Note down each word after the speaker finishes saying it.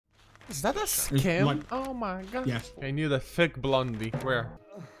Is that a skin? Like, oh my god. yeah. I need a thick blondie. Where?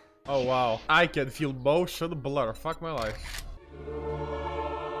 Oh wow. I can feel motion blur. Fuck my life.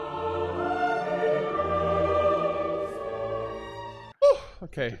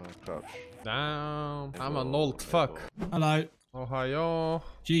 Okay. Damn. I'm an old fuck. Hello. Ohio.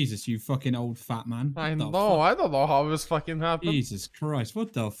 Jesus, you fucking old fat man. I What the know. fuck? I don't know how this fucking happened. Jesus Christ,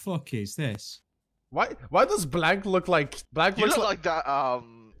 what the fuck is this? Why does Blank look like You look like that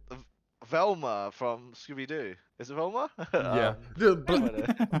Velma from Scooby-Doo. Is it Velma? Yeah. Dude,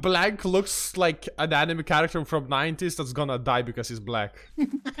 Blank looks like an anime character from 90s that's gonna die because he's black.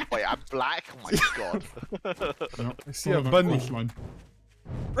 Wait, I'm black? Oh my god. No, I see a bunny.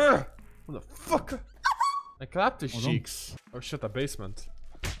 What the fuck? I clapped his Hold on. cheeks. Oh shit, a basement.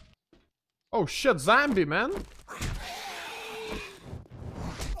 Oh shit, zombie man.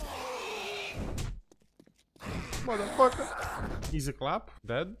 Motherfucker. Easy clap.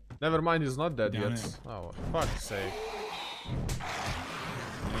 Dead? Never mind, he's not dead Down yet. it. Oh, for fuck's sake.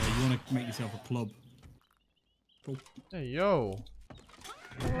 You want to make yourself a club. Cool. Hey, yo.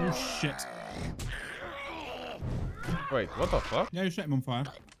 Oh shit. Wait, what the fuck? Yeah, you set him on fire.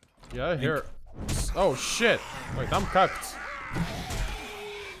 Yeah, I hear. Oh shit. Wait, I'm cocked.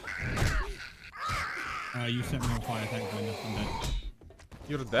 You set me on fire, thankfully. I'm dead.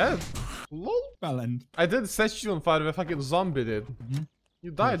 You're dead? Lol. Well end. I didn't set you on fire, the fucking zombie did.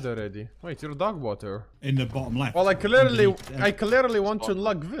 You died already. Wait, you're dog water. In the bottom left. Well, I clearly want to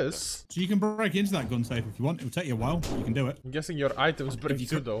unlock this. So you can break into that gun safe if you want. It'll take you a while. You can do it. I'm guessing your items break you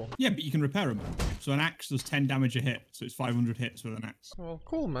too, could- though. Yeah, but you can repair them. So an axe does 10 damage a hit. So it's 500 hits with an axe. Well,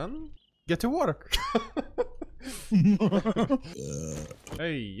 cool, man. Get to work.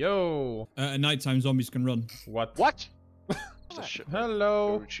 Hey, yo. At nighttime, zombies can run. What? What?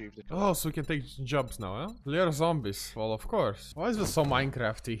 Hello. Retrieve the Oh, so we can take jobs now, huh? Clear zombies. Well, of course. Why is this so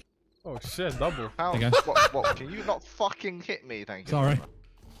Minecrafty? Oh shit, double. How? Okay. What? Can you not fucking hit me? Thank you. Sorry.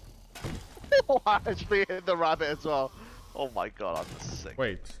 Oh, I actually hit the rabbit as well. Oh my god, I'm sick.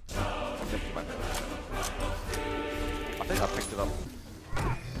 Wait. I think I picked it up.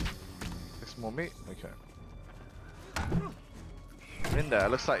 There's more meat? Okay. In there, it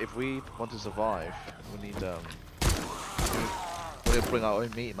looks like if we want to survive, we need we'll bring our own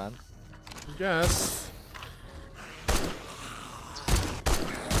meat, man. Yes.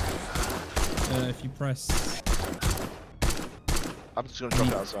 If you press... I'm just gonna drop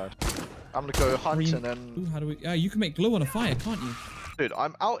it outside. I'm gonna go hunt Green... and then... Ooh, how do we... you can make glue on a fire, can't you? Dude,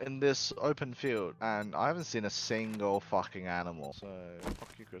 I'm out in this open field and I haven't seen a single fucking animal. So,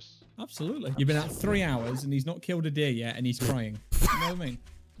 fuck you, Chris. Absolutely. You've been out 3 hours and he's not killed a deer yet and he's crying. You know what I mean?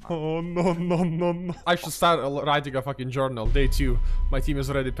 Oh no no no no. I should start writing a fucking journal. Day 2. My team is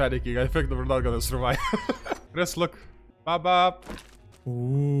already panicking. I think we're not gonna survive. Chris, look. Baba.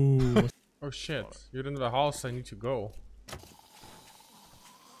 Ooh. Oh shit. You're in the house. I need to go.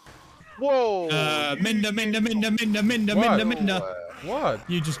 Whoa! Minda. What?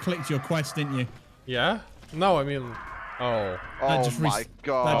 You just clicked your quest, didn't you? Yeah? No, I mean... Oh. Oh just my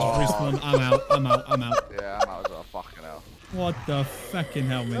god. That just respawned. I'm out. Yeah, I'm out as well. Fucking hell. What the fucking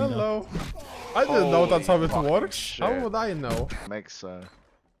hell, Minda? Hello. I didn't know that's how it Holy works. shit. How would I know? Makes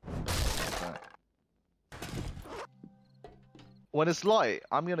when it's light,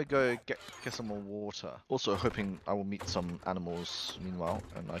 I'm gonna go get some more water. Also hoping I will meet some animals meanwhile,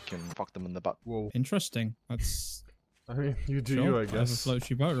 and I can fuck them in the butt. Whoa. Interesting. That's... I mean, you do Sure, you, I whatever guess. floats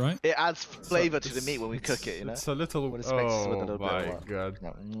your boat, right? It adds flavor to the meat when we cook it, you know? It's a little... When it's mixed with a Oh little bit my of god.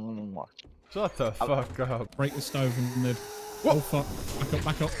 Yeah. Shut the fuck up. Break the stove and the... Whoa. Oh fuck.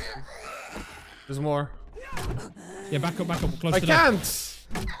 Back up. There's more. Yeah, back up. Close I to the door. can't!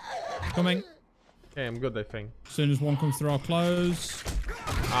 Coming. Okay, I'm good, I think. As soon as one comes through, I'll close.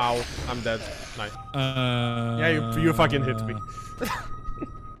 Ow, I'm dead. Nice. Yeah, Yeah, you fucking hit me.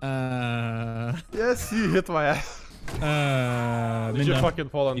 Yes, you hit my ass. Did you Minda, fucking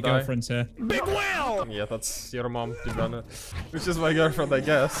fall and your die? girlfriend's here. Big whale! Yeah, that's your mom, to be honest. Which is my girlfriend, I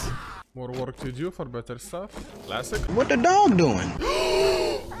guess. More work to do for better stuff. Classic. What the dog doing?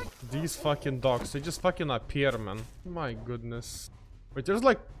 These fucking dogs, they just fucking appear, man. My goodness. Wait, there's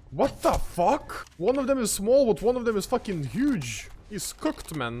like... What the fuck? One of them is small, but one of them is fucking huge. He's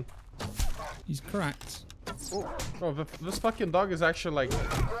cooked, man. He's cracked. Oh, this fucking dog is actually like...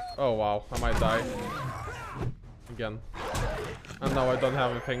 Oh, wow. I might die. Again. And now I don't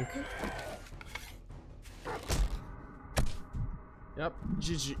have anything. Yep.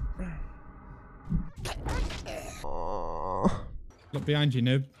 GG. Look behind you,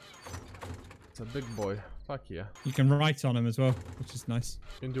 noob. It's a big boy. Fuck yeah. You can write on them as well, which is nice.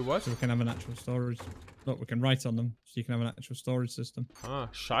 You can do what? So we can have an actual storage. Look, we can write on them, so you can have an actual storage system. Ah,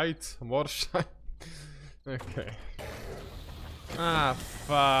 shite. More shite. Okay. Ah,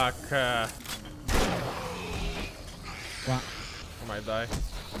 fuck. What? I might die.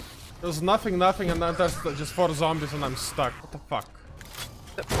 There's nothing, and then there's just 4 zombies and I'm stuck. What the fuck?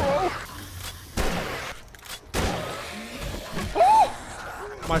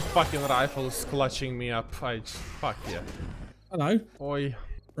 My fucking rifle is clutching me up. Fuck yeah. Hello. Oi.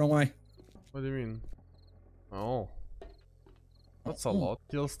 Wrong way. What do you mean? Oh. That's a lot.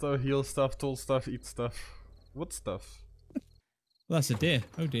 Kill stuff, heal stuff, tool stuff, eat stuff. What stuff? Well, that's a deer.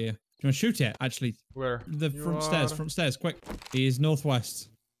 Oh dear. Do you want to shoot it? Actually. Where? The front stairs, quick. He is northwest.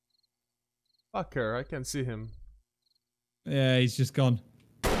 Fucker, I can see him. Yeah, he's just gone.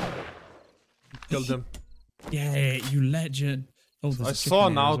 Killed him. Yeah, you legend. Oh, I saw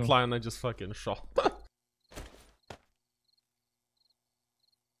an outline, I just fucking shot.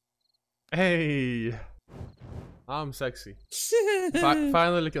 Hey! I'm sexy.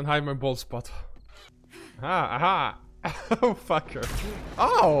 Finally can hide my bald spot. Aha! Oh, fucker.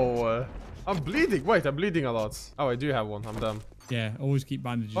 Oh! I'm bleeding. Wait, I'm bleeding a lot. Oh, I do have one. I'm done. Yeah, always keep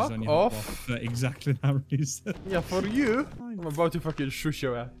bandages Fuck on you. off. For exactly that reason. Yeah, for you. I'm about to fucking shoot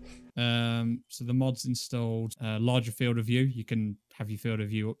your ass. So the mod's installed. Larger field of view. You can have your field of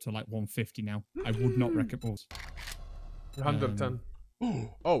view up to like 150 now. I would not recommend. 110.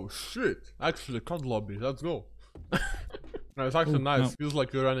 Oh shit! Actually, COD lobby. Let's go. No, it's actually nice. No. Feels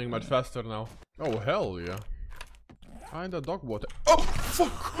like you're running much faster now. Oh hell yeah! Find a dog water. Oh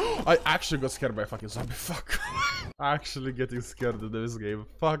fuck! I actually got scared by a fucking zombie. Fuck! Actually getting scared in this game.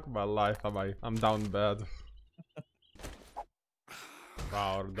 Fuck my life. I'm down bad.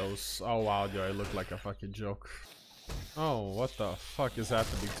 Wow, those. Oh wow, do I look like a fucking joke? Oh, what the fuck is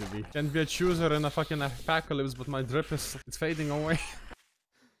happening to me? Can't be a chooser in a fucking apocalypse, but my drip is fading away.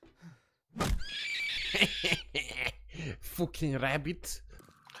 Fucking rabbit.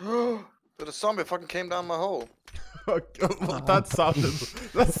 But a zombie fucking came down my hole. That sounded.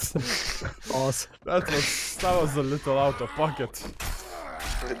 That's Awesome. that was a little out of pocket.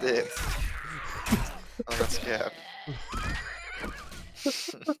 It did. I got scared.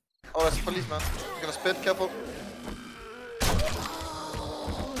 Oh, that's a policeman. He's gonna spit, careful.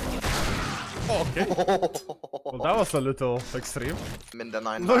 Okay. Well, that was a little extreme. I'm in the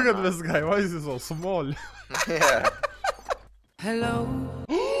 9. Look at this guy. Why is he so small? Yeah. Hello.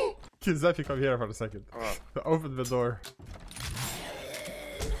 Zeffy, come here for a second. Oh. Open the door.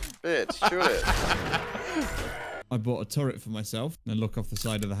 Bitch, shoot it. I bought a turret for myself and look off the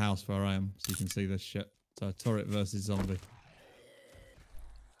side of the house where I am so you can see this shit. So turret versus zombie.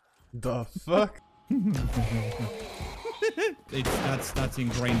 The fuck? That's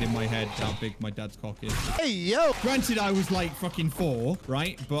ingrained in my head how big my dad's cock is. Hey, yo. Granted, I was like fucking 4,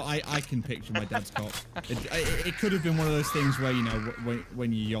 right? But I can picture my dad's cock. It could have been one of those things where, you know,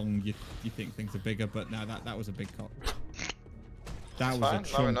 when you're young, you think things are bigger, but no, that was a big cock. That was a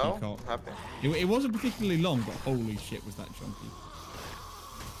chunky cock. Happy. It wasn't particularly long, but holy shit, was that chunky.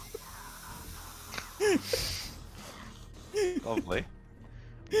 Lovely.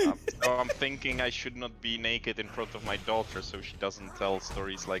 So I'm thinking I should not be naked in front of my daughter so she doesn't tell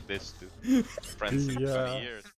stories like this to friends for 20 years.